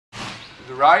To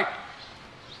the right.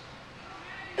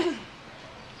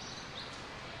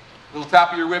 Little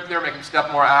tap of your whip there, make him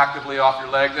step more actively off your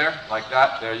leg there, like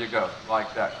that. There you go,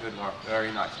 like that. Good, Laura.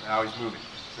 Very nice. Now he's moving.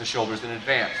 The shoulders in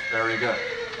advance. Very good.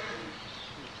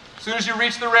 As soon as you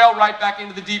reach the rail, right back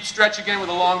into the deep stretch again with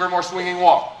a longer, more swinging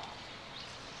walk.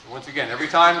 So once again, every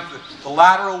time the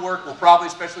lateral work will probably,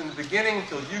 especially in the beginning,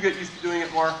 until you get used to doing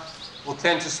it more, will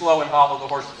tend to slow and hobble the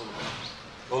horse a little bit.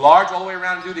 Go large all the way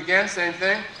around and do it again, same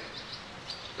thing.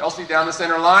 Kelsey down the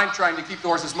center line, trying to keep the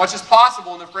horse as much as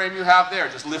possible in the frame you have there.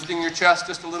 Just lifting your chest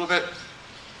just a little bit.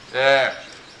 There.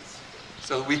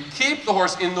 So we keep the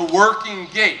horse in the working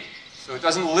gait, so it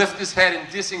doesn't lift his head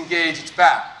and disengage its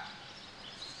back.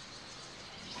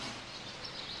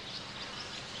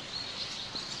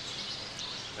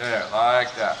 There,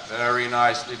 like that. Very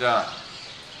nicely done.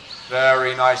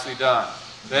 Very nicely done.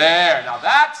 There. Now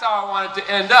that's how I want it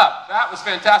to end up. That was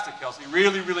fantastic, Kelsey.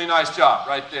 Really, really nice job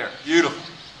right there. Beautiful.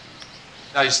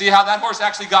 Now you see how that horse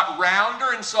actually got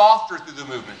rounder and softer through the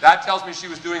movement. That tells me she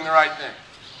was doing the right thing.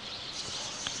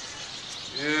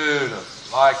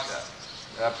 Beautiful. Like that.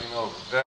 Stepping over.